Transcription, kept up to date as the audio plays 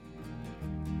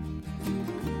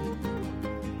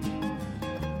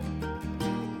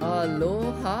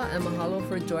Aloha and mahalo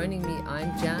for joining me.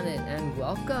 I'm Janet and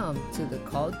welcome to the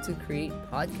Called to Create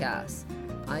podcast.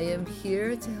 I am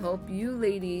here to help you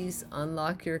ladies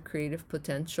unlock your creative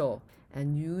potential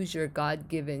and use your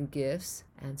God-given gifts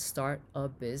and start a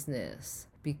business.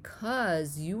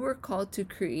 Because you were called to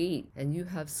create and you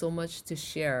have so much to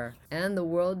share, and the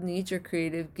world needs your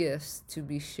creative gifts to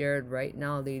be shared right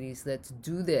now, ladies. Let's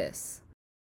do this.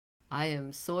 I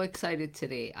am so excited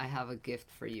today. I have a gift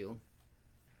for you.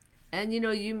 And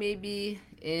you may be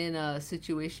in a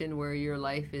situation where your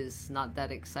life is not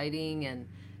that exciting, and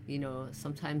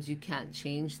sometimes you can't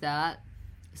change that,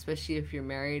 especially if you're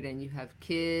married and you have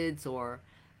kids, or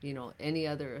any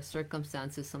other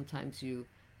circumstances. Sometimes you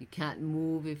can't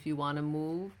move if you want to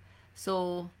move.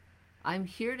 So I'm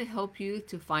here to help you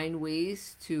to find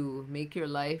ways to make your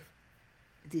life,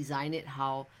 design it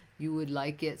how you would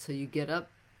like it, so you get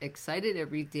up excited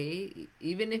every day,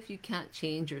 even if you can't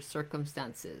change your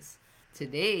circumstances.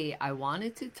 Today, I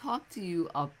wanted to talk to you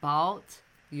about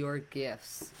your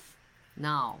gifts.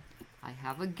 Now, I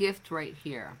have a gift right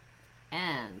here,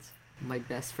 and my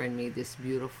best friend made this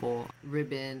beautiful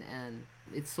ribbon, and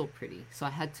it's so pretty. So I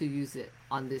had to use it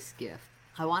on this gift.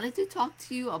 I wanted to talk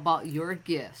to you about your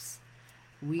gifts.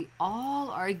 We all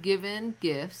are given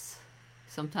gifts,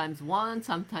 sometimes one,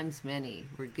 sometimes many.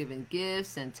 We're given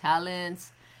gifts and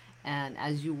talents, and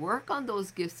as you work on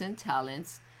those gifts and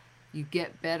talents, you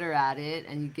get better at it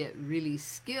and you get really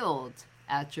skilled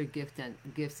at your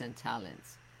gifts and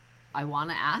talents. I want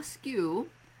to ask you,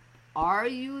 are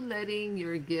you letting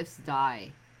your gifts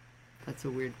die? That's a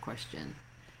weird question.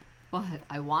 But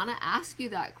I want to ask you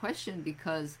that question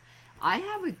because I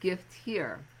have a gift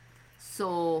here.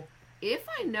 So if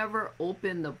I never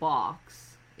opened the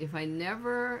box, if I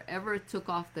never ever took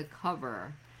off the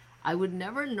cover, I would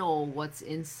never know what's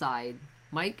inside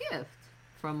my gift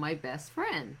from my best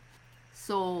friend.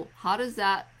 So how does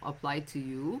that apply to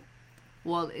you?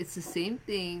 Well, it's the same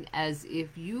thing as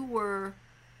if you were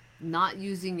not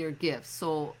using your gifts.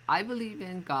 So I believe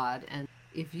in God, and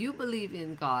if you believe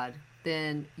in God,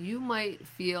 then you might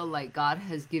feel like God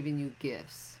has given you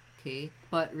gifts, okay?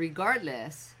 But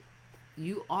regardless,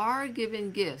 you are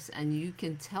given gifts, and you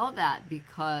can tell that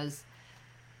because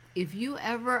if you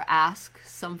ever ask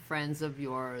some friends of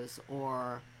yours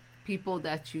or people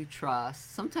that you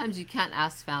trust, sometimes you can't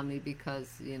ask family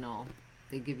because,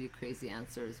 they give you crazy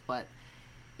answers. But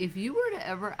if you were to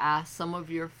ever ask some of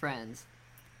your friends,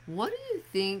 what do you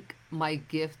think my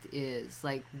gift is?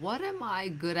 Like, what am I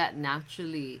good at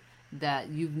naturally that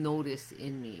you've noticed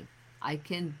in me? I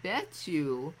can bet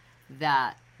you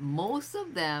that most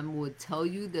of them would tell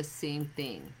you the same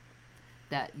thing,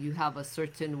 that you have a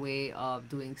certain way of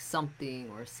doing something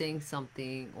or saying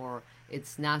something, or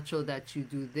it's natural that you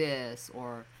do this,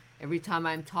 or every time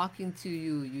I'm talking to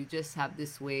you, you just have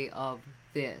this way of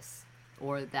this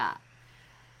or that.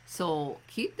 So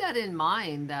keep that in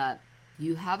mind, that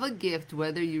you have a gift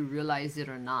whether you realize it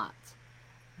or not.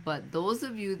 But those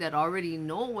of you that already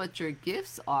know what your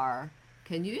gifts are,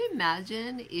 can you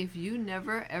imagine if you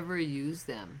never ever use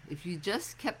them? If you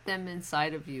just kept them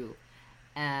inside of you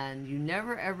and you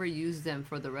never ever use them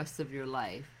for the rest of your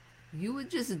life, you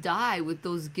would just die with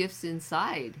those gifts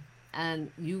inside, and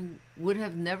you would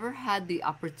have never had the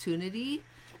opportunity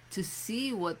to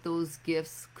see what those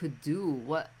gifts could do,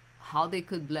 how they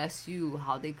could bless you,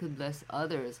 how they could bless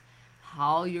others,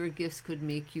 how your gifts could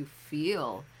make you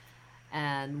feel,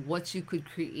 and what you could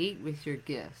create with your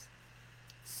gifts.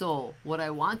 So what I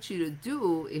want you to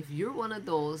do, if you're one of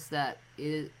those that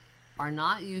are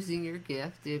not using your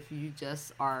gift, if you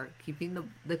just are keeping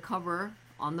the cover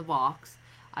on the box,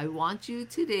 I want you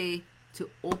today to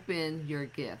open your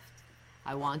gift.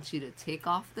 I want you to take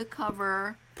off the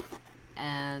cover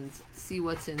and see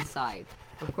what's inside.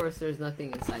 Of course, there's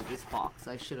nothing inside this box.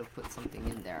 I should have put something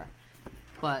in there.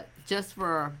 But just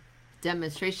for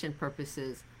demonstration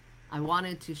purposes, I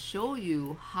wanted to show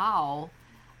you how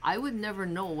I would never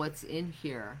know what's in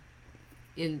here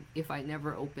if I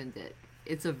never opened it.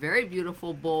 It's a very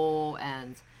beautiful bowl,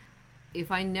 and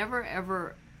if I never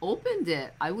ever opened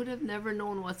it, I would have never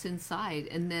known what's inside.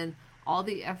 And then all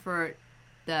the effort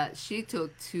that she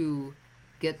took to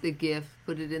get the gift,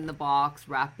 put it in the box,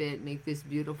 wrap it, make this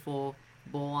beautiful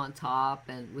bowl on top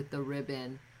and with the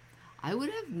ribbon, I would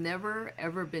have never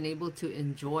ever been able to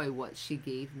enjoy what she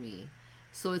gave me.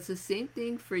 So it's the same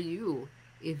thing for you.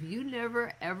 If you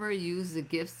never ever use the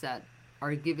gifts that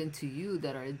are given to you,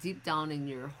 that are deep down in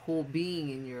your whole being,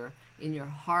 in your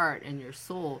heart and your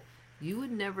soul, you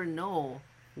would never know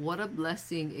what a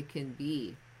blessing it can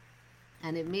be.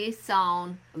 And it may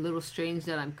sound a little strange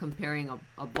that I'm comparing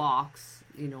a box,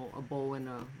 a bow and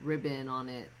a ribbon on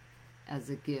it, as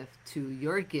a gift to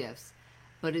your gifts,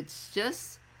 but it's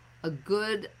just a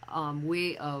good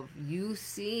way of you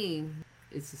seeing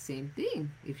it's the same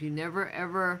thing. If you never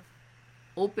ever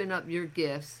open up your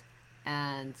gifts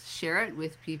and share it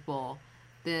with people,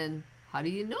 then how do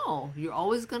you know? You're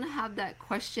always going to have that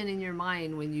question in your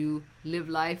mind when you live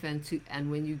life,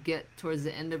 and when you get towards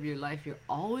the end of your life, you're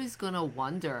always going to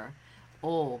wonder,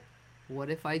 "Oh, what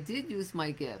if I did use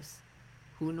my gifts?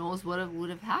 Who knows what would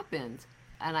have happened?"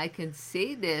 And I can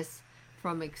say this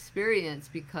from experience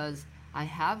because I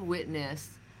have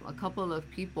witnessed a couple of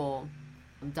people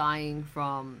dying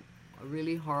from a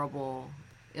really horrible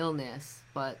illness,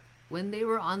 but when they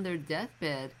were on their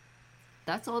deathbed,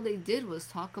 that's all they did was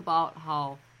talk about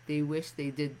how they wish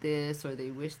they did this, or they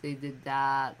wish they did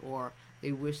that, or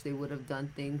they wish they would have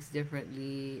done things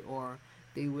differently, or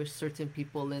they wish certain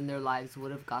people in their lives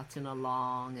would have gotten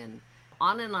along, and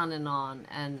on and on and on.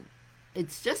 And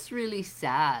it's just really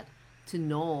sad to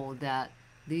know that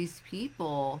these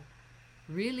people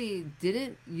really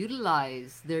didn't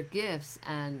utilize their gifts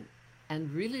and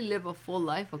really live a full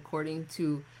life according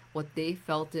to what they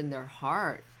felt in their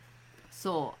heart.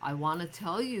 So I want to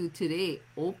tell you today,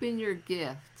 open your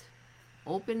gift.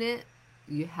 Open it.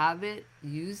 You have it.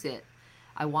 Use it.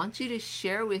 I want you to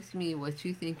share with me what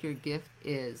you think your gift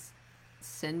is.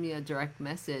 Send me a direct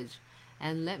message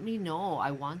and let me know.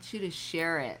 I want you to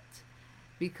share it,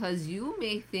 because you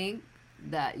may think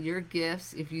that your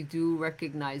gifts, if you do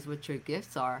recognize what your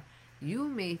gifts are, you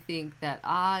may think that,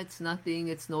 it's nothing,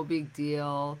 it's no big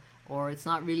deal, or it's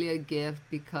not really a gift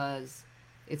because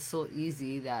it's so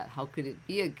easy, that how could it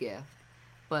be a gift?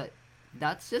 But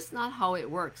that's just not how it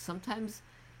works. Sometimes,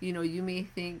 you may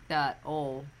think that,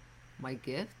 oh, my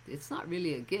gift, it's not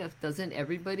really a gift. Doesn't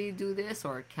everybody do this?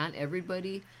 Or can't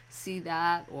everybody see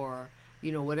that? Or,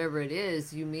 whatever it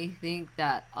is, you may think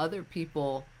that other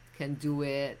people can do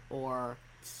it, or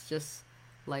it's just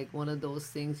like one of those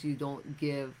things you don't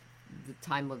give the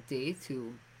time of day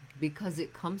to, because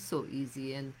it comes so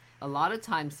easy. And a lot of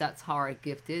times that's how our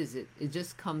gift is. It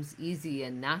just comes easy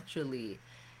and naturally,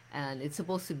 and it's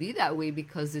supposed to be that way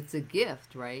because it's a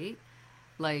gift, right?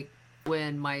 Like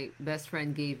when my best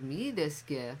friend gave me this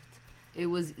gift, it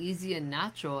was easy and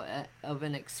natural, of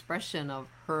an expression of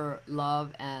her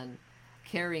love and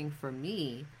caring for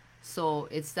me. So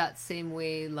it's that same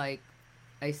way, like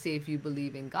I say, if you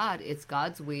believe in God, it's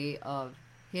God's way of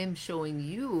Him showing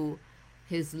you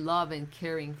His love and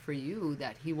caring for you,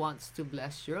 that He wants to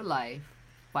bless your life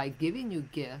by giving you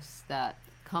gifts that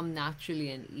come naturally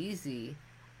and easy.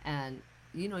 And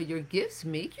your gifts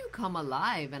make you come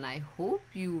alive, and I hope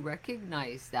you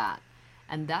recognize that.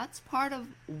 And that's part of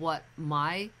what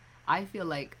I feel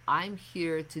like I'm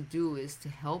here to do, is to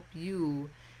help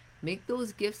you make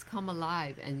those gifts come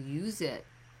alive and use it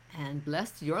and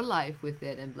bless your life with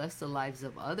it and bless the lives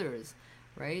of others,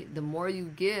 right? The more you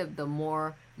give, the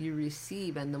more you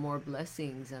receive, and the more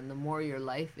blessings, and the more your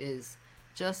life is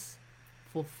just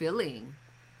fulfilling.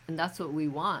 And that's what we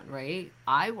want, right?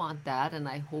 I want that, and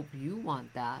I hope you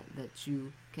want that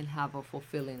you can have a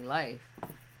fulfilling life.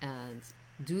 And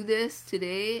do this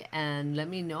today and let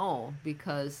me know,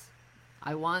 because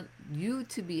I want you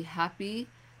to be happy.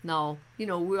 Now,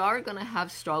 we are going to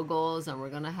have struggles, and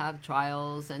we're going to have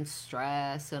trials and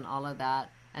stress and all of that.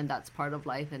 And that's part of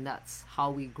life, and that's how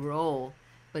we grow.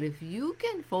 But if you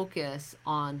can focus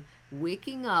on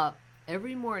waking up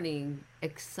every morning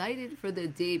excited for the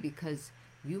day because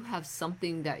you have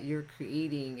something that you're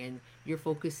creating, and you're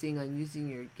focusing on using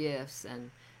your gifts,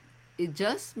 and it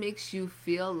just makes you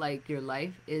feel like your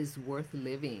life is worth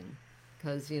living.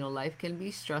 Because, life can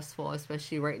be stressful,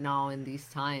 especially right now in these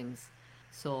times.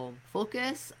 So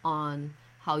focus on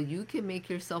how you can make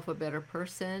yourself a better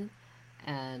person.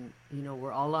 And,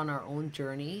 we're all on our own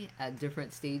journey at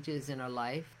different stages in our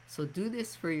life. So do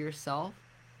this for yourself.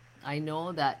 I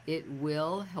know that it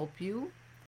will help you.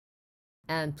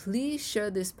 And please share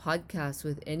this podcast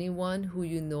with anyone who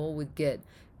you know would get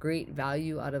great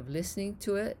value out of listening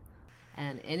to it.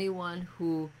 And anyone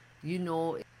who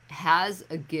has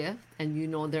a gift,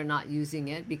 and they're not using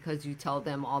it because you tell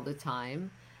them all the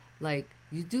time. Like,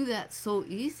 you do that so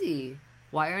easy.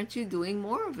 Why aren't you doing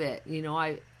more of it?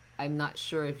 I'm not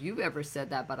sure if you've ever said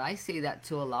that, but I say that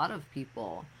to a lot of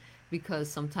people, because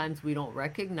sometimes we don't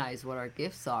recognize what our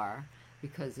gifts are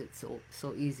because it's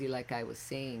so easy, like I was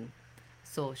saying.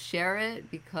 So share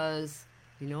it, because,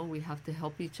 we have to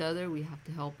help each other. We have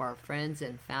to help our friends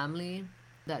and family.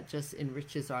 That just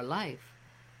enriches our life.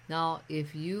 Now,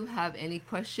 if you have any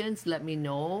questions, let me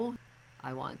know.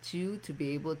 I want you to be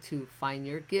able to find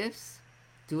your gifts.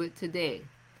 Do it today.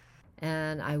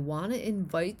 And I want to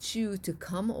invite you to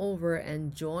come over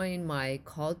and join my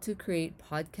Call to Create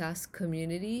podcast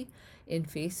community in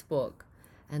Facebook.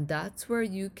 And that's where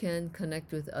you can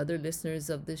connect with other listeners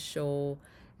of the show,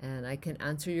 and I can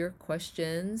answer your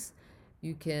questions.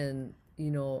 You can,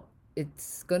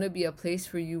 it's going to be a place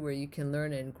for you where you can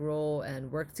learn and grow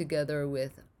and work together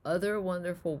with other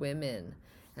wonderful women.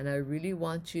 And I really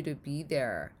want you to be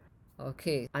there.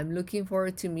 Okay, I'm looking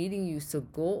forward to meeting you. So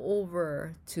go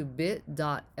over to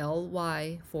bit.ly/call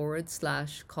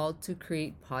to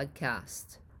create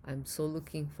podcast. I'm so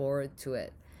looking forward to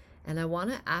it. And I want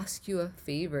to ask you a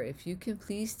favor. If you can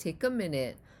please take a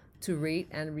minute to rate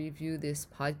and review this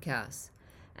podcast.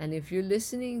 And if you're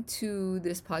listening to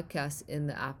this podcast in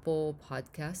the Apple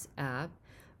Podcast app,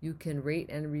 you can rate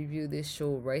and review this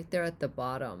show right there at the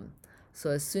bottom.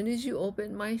 So as soon as you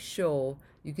open my show,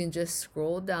 you can just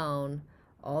scroll down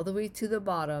all the way to the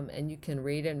bottom and you can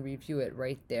rate and review it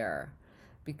right there,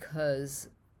 because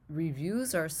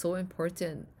reviews are so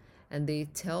important and they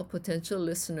tell potential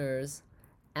listeners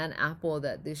and Apple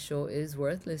that this show is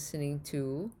worth listening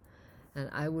to. And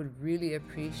I would really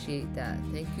appreciate that.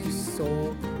 Thank you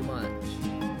so much.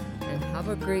 And have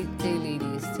a great day,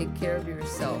 ladies. Take care of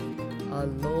yourself.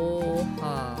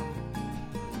 Aloha.